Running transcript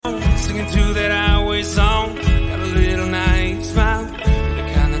singing to that highway song. Got a little naive smile,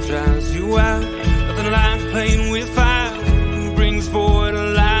 the kind that drives you out. Nothing like playing with fire, brings boy to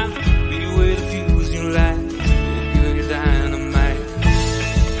life. Beat you with a fuse you light, you're good, you're dynamite.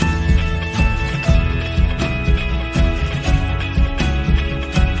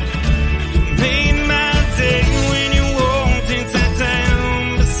 You made my day when you walked into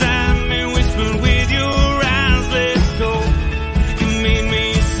town beside me, whispered with your eyes, let's go. You made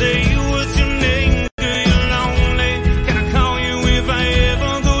me say, what's your name? Girl, you're lonely. Can I call you if I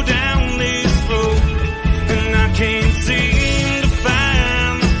ever go down this road? And I can't seem to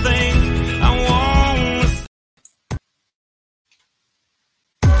find the thing I want to say.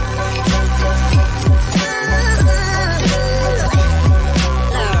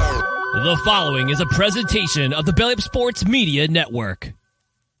 The following is a presentation of the Belly Up Sports Media Network.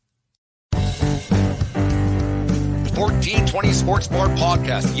 1420 Sports Bar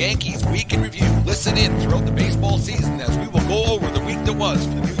Podcast, Yankees Week in Review. Listen in throughout the baseball season as we will go over the week that was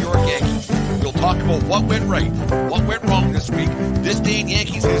for the New York Yankees. We'll talk about what went right, what went wrong this week, this day in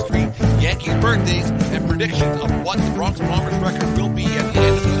Yankees history, Yankees birthdays, and predictions of what the Bronx Bombers record will be at the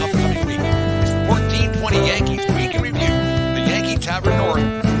end of the upcoming week. It's 1420 Yankees Week in Review, the Yankee Tavern North,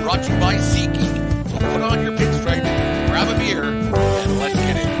 brought to you by SeatGeek. So put on your pinstripes, grab a beer, and let's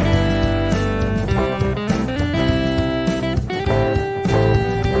get in.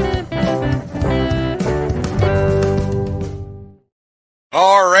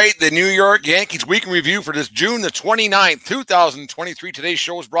 All right, the New York Yankees Week in Review for this June the 29th, 2023. Today's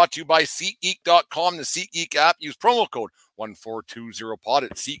show is brought to you by SeatGeek.com, the SeatGeek app. Use promo code 1420pod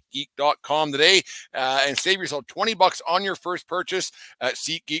at SeatGeek.com today and save yourself $20 on your first purchase at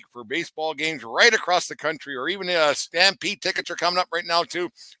SeatGeek for baseball games right across the country, or even Stampede tickets are coming up right now too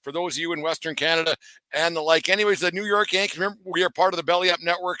for those of you in Western Canada and the like. Anyways, the New York Yankees, remember, we are part of the Belly Up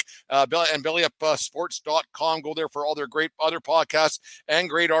Network and BellyUpSports.com. Go there for all their great other podcasts and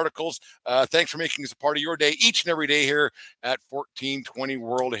great articles. Thanks for making us a part of your day each and every day here at 1420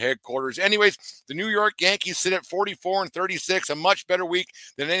 World Headquarters. Anyways, the New York Yankees sit at 44-36, a much better week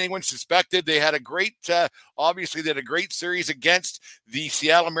than anyone suspected. They had a great, obviously, they had a great series against the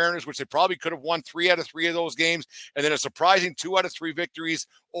Seattle Mariners, which they probably could have won 3 out of 3 of those games, and then a surprising 2 out of 3 victories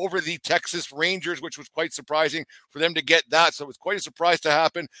over the Texas Rangers, which was quite surprising for them to get that. So it was quite a surprise to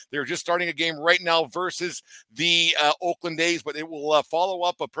happen. They're just starting a game right now versus the Oakland A's, but it will follow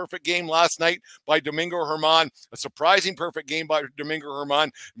up a perfect game last night by Domingo Germán, a surprising perfect game by Domingo Germán.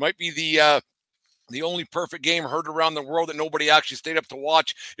 It might be the only perfect game heard around the world that nobody actually stayed up to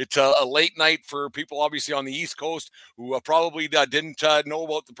watch. It's a late night for people, obviously, on the East Coast who probably didn't know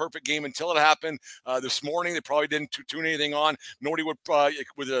about the perfect game until it happened this morning. They probably didn't tune anything on. Nobody would,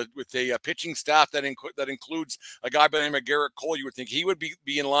 with a pitching staff that includes a guy by the name of Garrett Cole, you would think he would be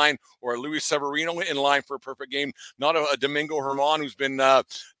in line, or a Luis Severino in line for a perfect game. Not a Domingo Germán, who's been, I'll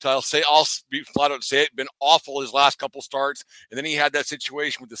be flat out say it, been awful his last couple starts. And then he had that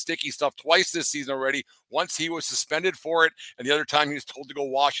situation with the sticky stuff twice this season already. Once he was suspended for it, and the other time he was told to go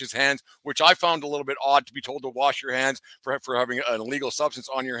wash his hands, which I found a little bit odd, to be told to wash your hands for having an illegal substance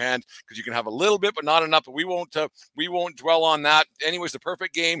on your hand, because you can have a little bit but not enough. But we won't dwell on that. Anyways, the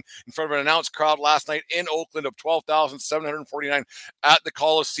perfect game in front of an announced crowd last night in Oakland of 12,749 at the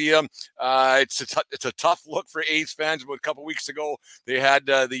Coliseum. It's a tough look for A's fans. But a couple weeks ago they had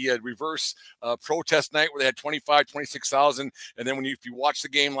the reverse protest night where they had 26,000, and then if you watch the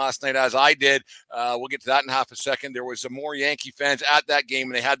game last night, as I did, we'll get to that in half a second. There was more Yankee fans at that game,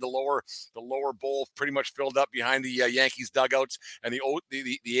 and they had the lower bowl pretty much filled up behind the Yankees dugouts and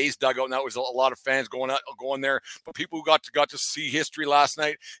the A's dugout, and that was a lot of fans going there. But people who got to see history last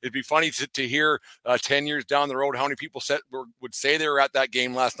night, it'd be funny to hear 10 years down the road how many people would say they were at that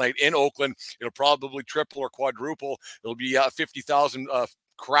game last night in Oakland. It'll probably triple or quadruple. It'll be 50,000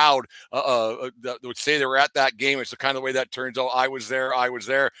 crowd that would say they were at that game. It's the kind of way that turns out. I was there.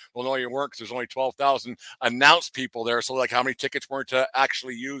 Well, no, you weren't, because there's only 12,000 announced people there. So, like, how many tickets weren't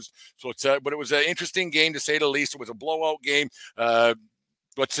actually used? So but it was an interesting game, to say the least. It was a blowout game.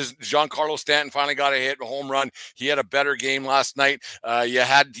 But since Giancarlo Stanton finally got a home run, he had a better game last night. You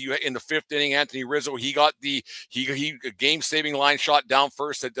had in the 5th inning, Anthony Rizzo. He got a game-saving line shot down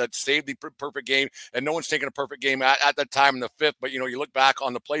first that saved the perfect game. And no one's taking a perfect game at that time in the 5th. But you look back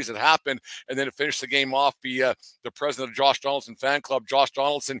on the plays that happened, and then to finish the game off, the president of Josh Donaldson fan club, Josh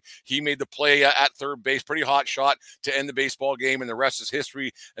Donaldson, he made the play at third base, pretty hot shot to end the baseball game, and the rest is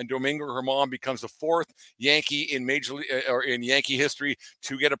history. And Domingo Germán becomes the 4th Yankee in Yankee history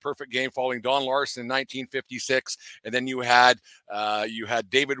to get a perfect game following Don Larson in 1956. And then you had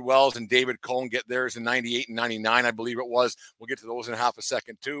David Wells and David Cohn get theirs in 98 and 99, I believe it was. We'll get to those in half a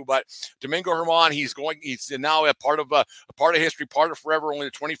second too. But Domingo Germán, he's now a part of history, part of forever, only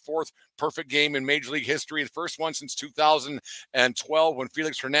the 24th perfect game in Major League history, the first one since 2012 when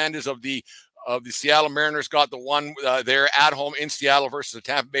Felix Hernandez of the Seattle Mariners got the one there at home in Seattle versus the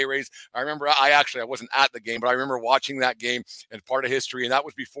Tampa Bay Rays. I remember I wasn't at the game, but I remember watching that game and part of history. And that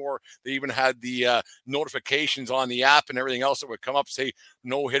was before they even had the notifications on the app and everything else that would come up, say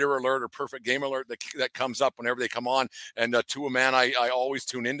no hitter alert or perfect game alert that comes up whenever they come on. And to a man, I always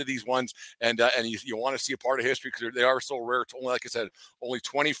tune into these ones, and you want to see a part of history because they are so rare. It's only, like I said, only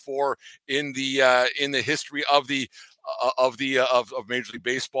 24 in the history of Major League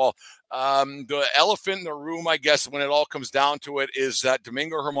Baseball. The elephant in the room, I guess, when it all comes down to it, is that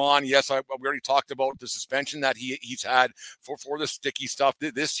Domingo Germán, yes, we already talked about the suspension that he's had for the sticky stuff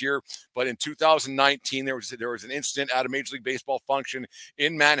this year, but in 2019 there was an incident at a Major League Baseball function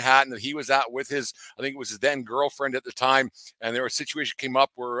in Manhattan that he was at with I think it was his then girlfriend at the time, and there was a situation came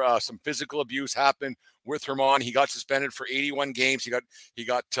up where some physical abuse happened with Germán. He got suspended for 81 games. He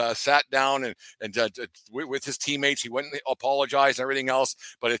got sat down and with his teammates. He went and apologized and everything else.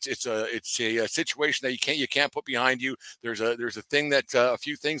 But it's a situation that you can't put behind you. There's a thing that a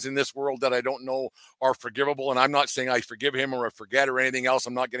few things in this world that I don't know are forgivable. And I'm not saying I forgive him or I forget or anything else.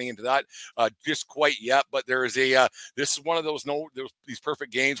 I'm not getting into that just quite yet. But there is this is one of these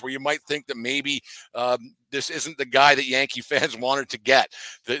perfect games where you might think that maybe this isn't the guy that Yankee fans wanted to get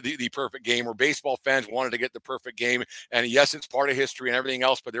the perfect game, or baseball fans wanted to get the perfect game. And yes, it's part of history and everything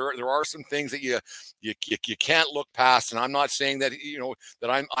else, but there are some things that you can't look past. And I'm not saying that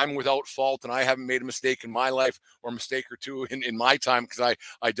that I'm without fault and I haven't made a mistake in my life or a mistake or two in my time, because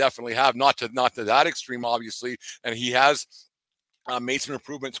I definitely have, not to that extreme, obviously. And he has made some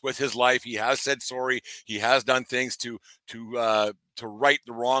improvements with his life. He has said sorry. He has done things to right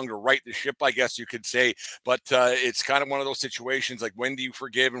the wrong, or right the ship, I guess you could say. But it's kind of one of those situations, like, when do you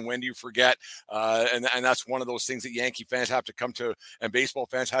forgive and when do you forget? And that's one of those things that Yankee fans have to come to, and baseball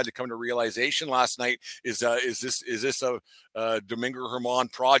fans had to come to realization last night. Is this a Domingo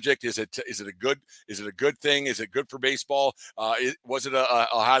Germán project? Is it a good thing? Is it good for baseball? Was it a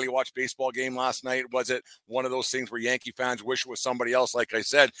highly watched baseball game last night? Was it one of those things where Yankee fans wish it was somebody else? Like I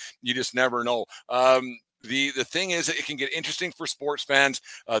said, you just never know. The thing is, it can get interesting for sports fans.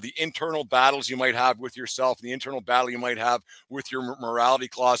 The internal battles you might have with yourself, the internal battle you might have with your morality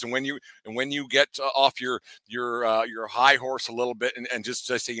clause, and when you get off your high horse a little bit and just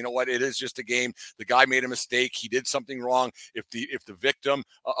say, you know what, it is just a game. The guy made a mistake. He did something wrong. If the victim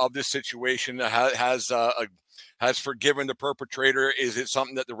of this situation has forgiven the perpetrator, is it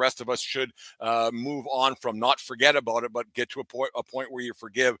something that the rest of us should move on from? Not forget about it, but get to a point where you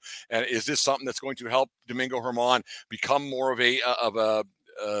forgive. And is this something that's going to help Domingo Germán become more of a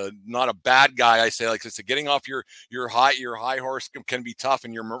not a bad guy? I say, like, it's getting off your high horse can be tough,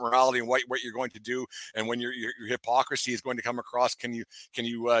 and your morality and what you're going to do, and when your hypocrisy is going to come across. Can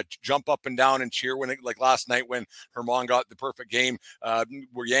you jump up and down and cheer when, like last night when Germán got the perfect game?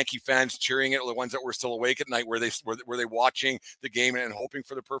 Were Yankee fans cheering it, or the ones that were still awake at night? Were they watching the game and hoping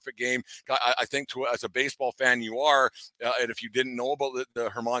for the perfect game? I think as a baseball fan you are, and if you didn't know about the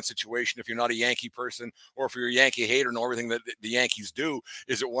Germán situation, if you're not a Yankee person, or if you're a Yankee hater, know everything that the Yankees do,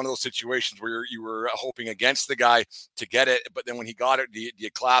 is it one of those situations where you were hoping against the guy to get it, but then when he got it, do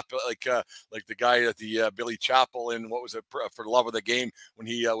you clap like the guy at the Billy Chappell in, what was it, For the Love of the Game, when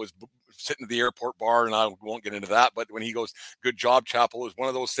he was sitting at the airport bar, and I won't get into that, but when he goes, "Good job, Chappell," is one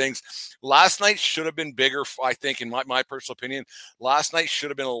of those things. Last night should have been bigger, I think, in my personal opinion. Last night should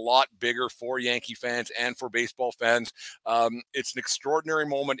have been a lot bigger for Yankee fans and for baseball fans. It's an extraordinary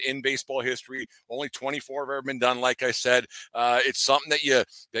moment in baseball history. Only 24 have ever been done, like I said. It's something that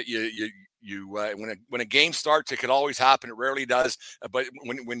when a game starts, it could always happen. It rarely does, but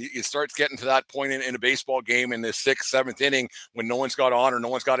when it starts getting to that point in a baseball game, in the 6th, 7th inning, when no one's got on or no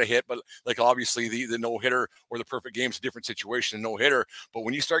one's got a hit, but like obviously the no hitter or the perfect game is a different situation than no hitter. But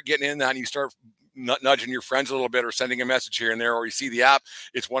when you start getting in that and you start nudging your friends a little bit, or sending a message here and there, or you see the app,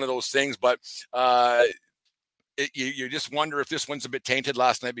 it's one of those things. But you just wonder if this one's a bit tainted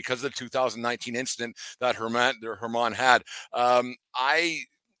last night because of the 2019 incident that Germán had.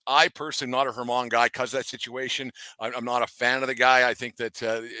 I personally am not a Herman guy because of that situation. I'm not a fan of the guy. I think that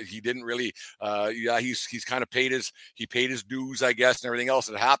he didn't really. He's kind of paid his dues, I guess, and everything else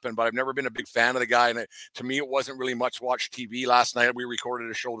that happened. But I've never been a big fan of the guy, and to me, it wasn't really much watch TV last night. We recorded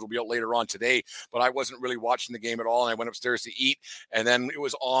a show that'll be out later on today, but I wasn't really watching the game at all. And I went upstairs to eat, and then it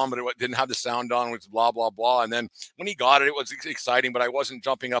was on, but it didn't have the sound on. It was blah blah blah. And then when he got it, it was exciting, but I wasn't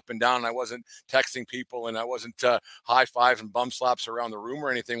jumping up and down. And I wasn't texting people, and I wasn't high fives and bum slaps around the room or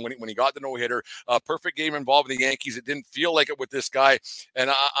anything when he got the no hitter. Perfect game involving the Yankees. It didn't feel like it with this guy, and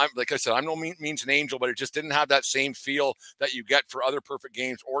I'm like I said, I'm no means an angel, but it just didn't have that same feel that you get for other perfect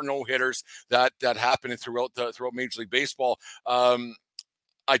games or no hitters that happen throughout Major League Baseball.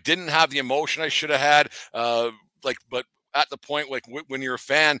 I didn't have the emotion I should have had. But at the point, like when you're a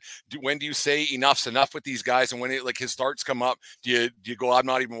fan, when do you say enough's enough with these guys? And when his starts come up, do you go, I'm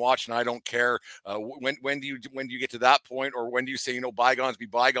not even watching, I don't care? When do you get to that point, or when do you say, bygones be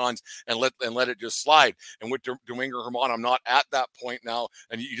bygones and let it just slide? And with Domingo Germán, I'm not at that point now,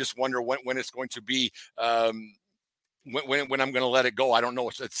 and you just wonder when it's going to be. When I'm going to let it go, I don't know.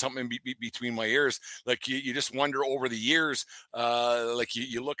 It's something between my ears. Like you just wonder over the years. Like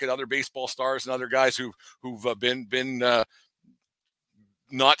you look at other baseball stars and other guys who've been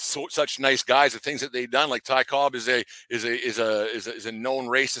not such nice guys. The things that they've done, like Ty Cobb is a known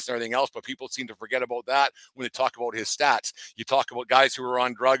racist and everything else, but people seem to forget about that when they talk about his stats. You talk about guys who were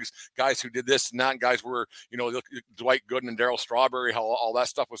on drugs, guys who did this and that, and guys were Dwight Gooden and Darryl Strawberry, how all that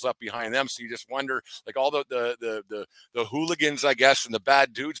stuff was left behind them. So you just wonder, like all the hooligans, I guess, and the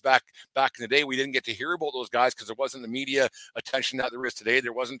bad dudes back in the day. We didn't get to hear about those guys because there wasn't the media attention that there is today.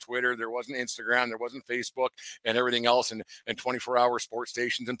 There wasn't Twitter, there wasn't Instagram, there wasn't Facebook, and everything else, and 24-hour sports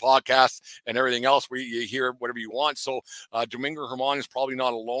stations and podcasts and everything else where you hear whatever you want. So Domingo Germán is probably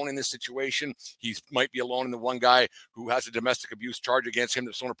not alone in this situation. He might be alone in the one guy who has a domestic abuse charge against him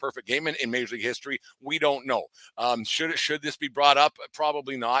that's thrown a perfect game in Major League history. We don't know. Should this be brought up?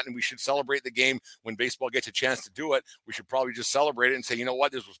 Probably not. And we should celebrate the game when baseball gets a chance to do it. We should probably just celebrate it and say, you know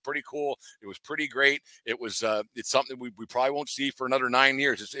what, this was pretty cool. It was pretty great. It's something we probably won't see for another 9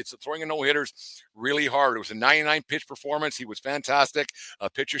 years. It's throwing a no-hitters really hard. It was a 99 pitch performance. He was fantastic.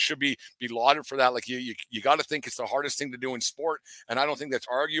 Pitchers should be lauded for that. Like you got to think it's the hardest thing to do in sport, and I don't think that's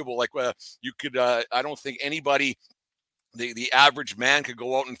arguable. Like you could, I don't think anybody. The average man could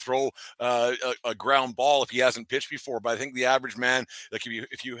go out and throw a ground ball if he hasn't pitched before. But I think the average man, like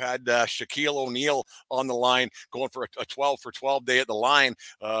if you had Shaquille O'Neal on the line going for a 12 for 12 day at the line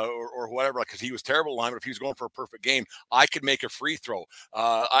or whatever, because he was terrible at the line, but if he was going for a perfect game, I could make a free throw.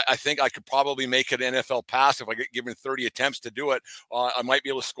 I think I could probably make an NFL pass if I get given 30 attempts to do it. I might be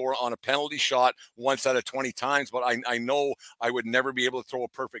able to score on a penalty shot once out of 20 times, but I know I would never be able to throw a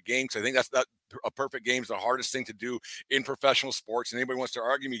perfect game. So I think that a perfect game is the hardest thing to do in professional sports. And anybody wants to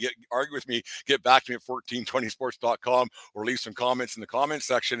argue with me, get back to me at 1420sports.com or leave some comments in the comments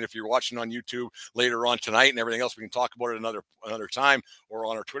section. If you're watching on YouTube later on tonight and everything else, we can talk about it another time or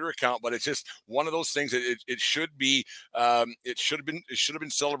on our Twitter account. But it's just one of those things that it should have been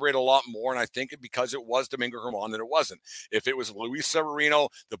celebrated a lot more. And I think because it was Domingo Germán that it wasn't. If it was Luis Severino,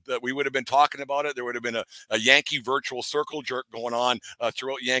 we would have been talking about it. There would have been a Yankee virtual circle jerk going on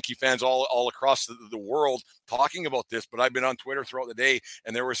throughout Yankee fans all across the world talking about this. But I've been on Twitter throughout the day,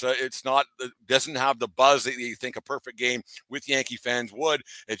 and there was it doesn't have the buzz that you think a perfect game with Yankee fans would.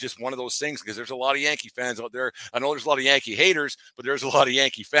 It's just one of those things because there's a lot of Yankee fans out there. I know there's a lot of Yankee haters, but there's a lot of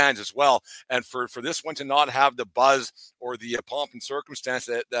Yankee fans as well. And for this one to not have the buzz or the pomp and circumstance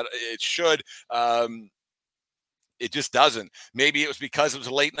that it should, it just doesn't. Maybe it was because it was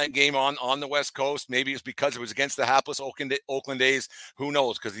a late night game on the West Coast. Maybe it's because it was against the hapless Oakland A's. Who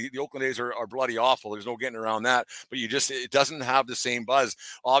knows? Because the Oakland A's are bloody awful. There's no getting around that. But it doesn't have the same buzz.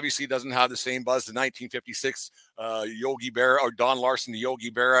 Obviously, it doesn't have the same buzz. The 1956 Yogi Berra or Don Larson to Yogi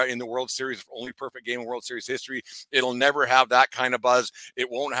Berra in the World Series, only perfect game in World Series history. It'll never have that kind of buzz. It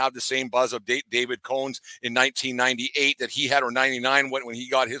won't have the same buzz of David Cohn's in 1998 that he had, or 99 when he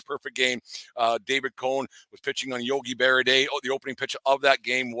got his perfect game. David Cohn was pitching on Yogi Berra Day. The opening pitch of that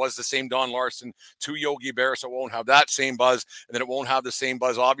game was the same Don Larson to Yogi Berra, so it won't have that same buzz. And then it won't have the same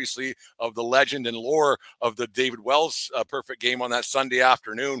buzz, obviously, of the legend and lore of the David Wells perfect game on that Sunday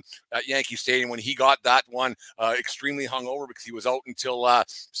afternoon at Yankee Stadium when he got that one extremely hungover because he was out until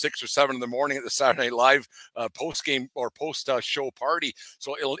 6 or 7 in the morning at the Saturday Night Live post-game or post-show party.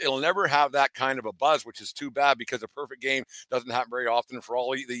 So it'll never have that kind of a buzz, which is too bad because a perfect game doesn't happen very often. For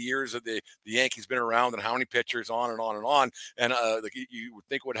all the years that the Yankees been around and how many pitchers on and on and on, and you would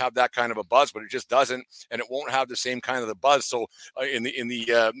think it would have that kind of a buzz, but it just doesn't, and it won't have the same kind of the buzz. So in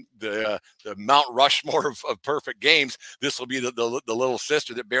the Mount Rushmore of perfect games, this will be the little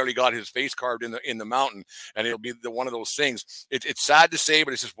sister that barely got his face carved in the mountain, and it'll be one of those things. It's sad to say,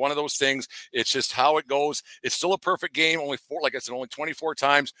 but it's just one of those things. It's just how it goes. It's still a perfect game. Only like I said, only 24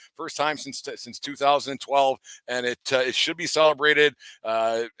 times. First time since 2012, and it should be celebrated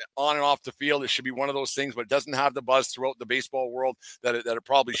on and off the field. It should be one of those things, but it doesn't have the buzz throughout the baseball world that it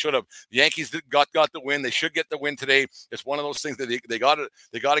probably should have. The Yankees got the win. They should get the win today. It's one of those things that they got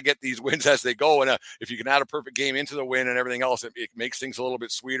to get these wins as they go. And if you can add a perfect game into the win and everything else, it makes things a little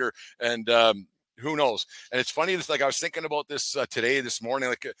bit sweeter. And who knows? And it's funny. It's like I was thinking about this this morning.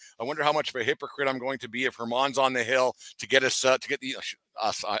 Like I wonder how much of a hypocrite I'm going to be if Herman's on the hill to get us to get the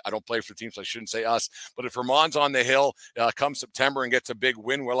us. I don't play for the team, so I shouldn't say us. But if Herman's on the hill come September and gets a big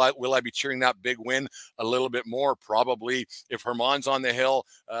win, will I be cheering that big win a little bit more? Probably. If Herman's on the hill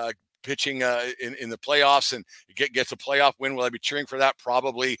pitching in the playoffs and gets a playoff win, will I be cheering for that?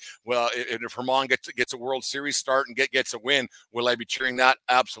 Probably. Well, if Herman gets a World Series start and gets a win, will I be cheering that?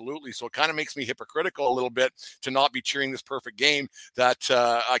 Absolutely. So it kind of makes me hypocritical a little bit to not be cheering this perfect game that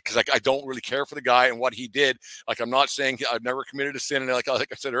because I don't really care for the guy and what he did. Like I'm not saying I've never committed a sin, and like I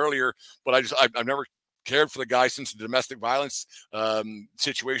said earlier, but I've never cared for the guy since the domestic violence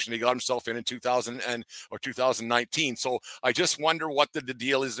situation he got himself in 2019. So I just wonder what the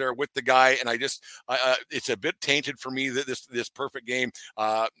deal is there with the guy, and it's a bit tainted for me that this perfect game.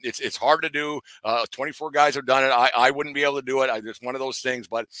 It's hard to do. 24 guys have done it. I wouldn't be able to do it. It's one of those things,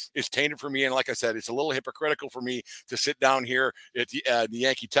 but it's tainted for me. And like I said, it's a little hypocritical for me to sit down here at the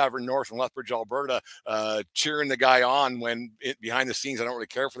Yankee Tavern North in Lethbridge, Alberta, cheering the guy on when behind the scenes I don't really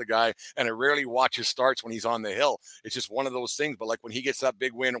care for the guy, and I rarely watch his starts when he's on the hill. It's just one of those things. But like when he gets that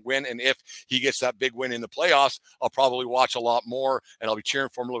big win, and if he gets that big win in the playoffs, I'll probably watch a lot more, and I'll be cheering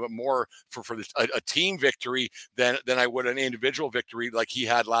for him a little bit more for a team victory than I would an individual victory like he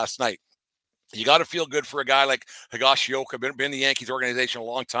had last night. You got to feel good for a guy like Higashioka, been in the Yankees organization a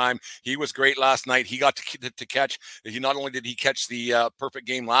long time. He was great last night. He got to catch. He not only did he catch the perfect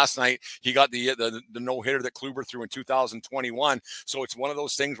game last night, he got the no-hitter that Kluber threw in 2021. So it's one of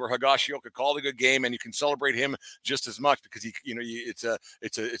those things where Higashioka called a good game, and you can celebrate him just as much because it's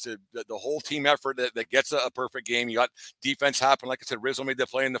the whole team effort that gets a perfect game. You got defense happen. Like I said, Rizzo made the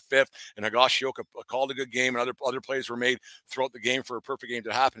play in the 5th, and Higashioka called a good game, and other plays were made throughout the game for a perfect game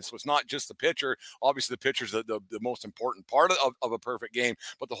to happen. So it's not just the pitcher. Obviously, the pitcher's the most important part of a perfect game,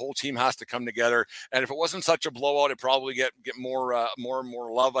 but the whole team has to come together. And if it wasn't such a blowout, it'd probably get more and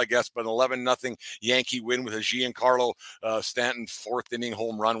more love, I guess. But an 11-0 Yankee win with a Giancarlo Stanton 4th inning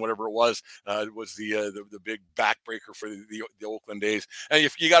home run, whatever it was the big backbreaker for the Oakland A's. And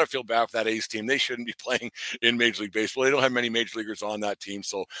you got to feel bad for that A's team. They shouldn't be playing in Major League Baseball. They don't have many major leaguers on that team,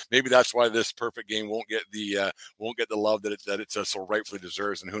 so maybe that's why this perfect game won't get the love that it so rightfully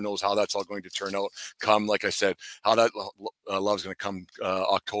deserves. And who knows how that's all going to turn out come, like I said, how that love's going to come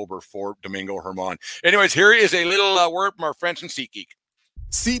October for Domingo Herman. Anyways, here is a little word from our friends from SeatGeek.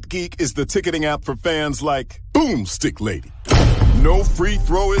 SeatGeek is the ticketing app for fans like Boomstick Lady. No free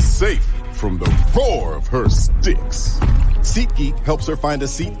throw is safe from the roar of her sticks. SeatGeek helps her find a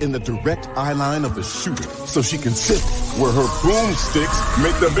seat in the direct eye line of the shooter so she can sit where her boomsticks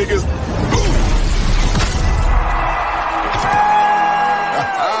make the biggest boom.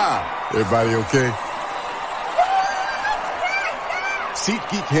 Everybody okay?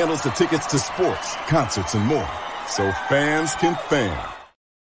 SeatGeek handles the tickets to sports, concerts, and more, so fans can fan.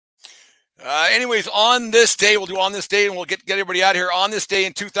 Anyways, on this day, and we'll get everybody out here. On this day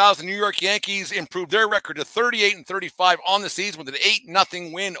in 2000, New York Yankees improved their record to 38-35 on the season with an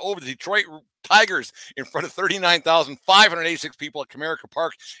 8-0 win over the Detroit Tigers in front of 39,586 people at Comerica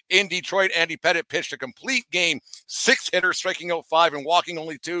Park in Detroit. Andy Pettitte pitched a complete game, 6-hitter, striking out 5 and walking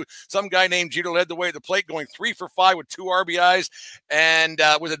only 2. Some guy named Jeter led the way at the plate, going 3 for 5 with 2 RBIs and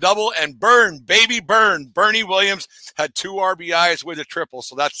with a double. And Bernie Williams had 2 RBIs with a triple.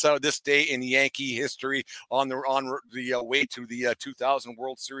 So that's this day in Yankee history on the way to the 2000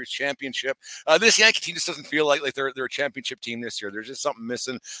 World Series championship. This Yankee team just doesn't feel like they're a championship team this year. There's just something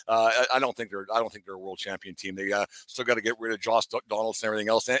missing. I don't think don't think they're a world champion team. They still got to get rid of Josh Donaldson and everything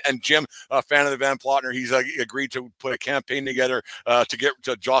else. And Jim, a fan of the Van Plotner, he's agreed to put a campaign together to get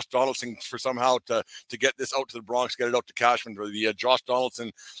to Josh Donaldson for somehow to get this out to the Bronx, get it out to Cashman. The Josh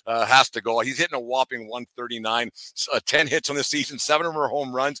Donaldson has to go. He's hitting a whopping 139, 10 hits on the season, 7 of them are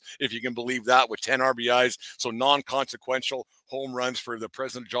home runs, if you can believe that, with 10 RBIs. So non-consequential home runs for the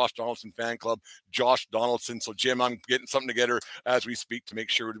president of Josh Donaldson fan club, Josh Donaldson. So Jim, I'm getting something together as we speak to make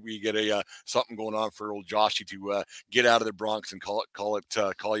sure that we get something going on for old Joshy to get out of the Bronx and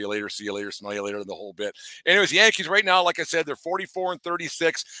call you later, see you later, smell you later, the whole bit. Anyways, the Yankees right now, like I said, they're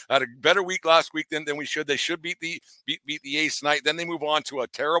 44-36. Had a better week last week than we should. They should beat the A's tonight. Then they move on to a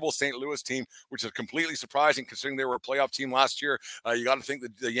terrible St. Louis team, which is completely surprising considering they were a playoff team last year. You got to think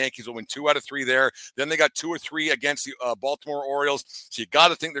that the Yankees will win 2 out of 3 there. Then they got 2 or 3 against the Baltimore Orioles. So you got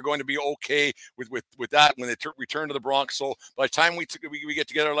to think they're going to be okay with that when they return to the Bronx. So by the time we get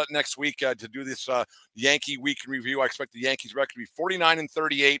together next week to do this Yankee week in review, I expect the Yankees record to be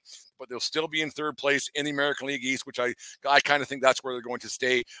 49-38. But they'll still be in 3rd place in the American League East, which I kind of think that's where they're going to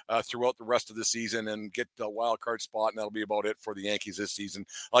stay throughout the rest of the season and get the wild card spot, and that'll be about it for the Yankees this season.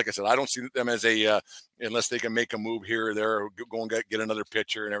 Like I said, I don't see them as unless they can make a move here or there, or go and get another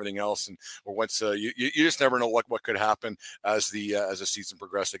pitcher and everything else, or once you just never know what could happen as the season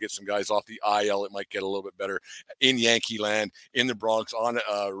progresses. They get some guys off the IL, it might get a little bit better in Yankee land, in the Bronx, on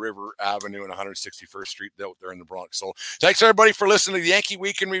River Avenue and 161st Street out there in the Bronx. So thanks everybody for listening to the Yankee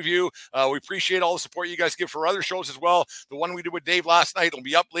Week in Review. We appreciate all the support you guys give for other shows as well. The one we did with Dave last night will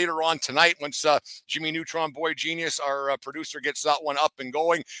be up later on tonight once Jimmy Neutron Boy Genius, our producer, gets that one up and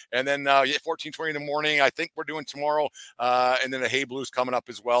going. And then 14:20 in the morning, I think we're doing tomorrow. And then the Hey Blues coming up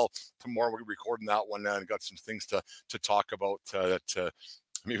as well. Tomorrow we're recording that one and got some things to talk about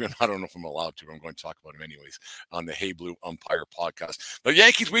maybe I don't know if I'm allowed to, but I'm going to talk about him anyways on the Hey Blue Umpire podcast. The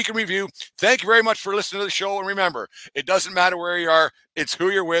Yankees Week in Review. Thank you very much for listening to the show. And remember, it doesn't matter where you are. It's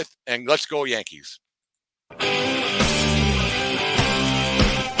who you're with. And let's go Yankees. Take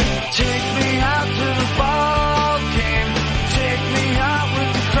me out to the ball game. Take me out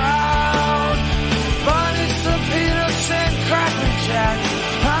with the crowd. Buy me some peanuts and Cracker Jack.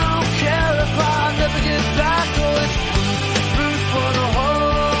 I don't care if I never get back. Oh, it's root for the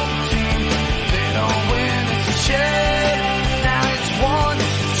whole team. They don't win, it's a shame. Now it's 1,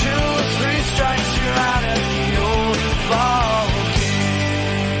 2, 3 strikes. You're out at the old ball game.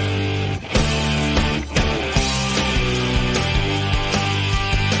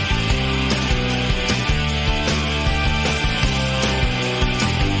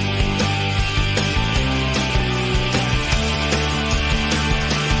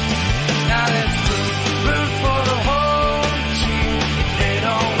 Now let's root for the whole team. If they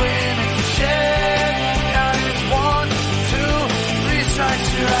don't win, it's a shame. Now it's 1, 2, 3 strikes.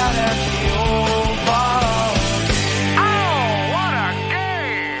 You're out at the old ball game. Oh, what a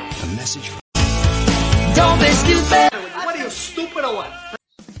game! A message from Don't be stupid. What are you, stupid or what?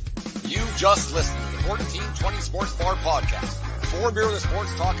 You just listened to the 1420 Sports Bar podcast. 4 beer with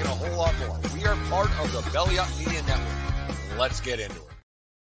sports talking a whole lot more. We are part of the Belly Up Media Network. Let's get into it.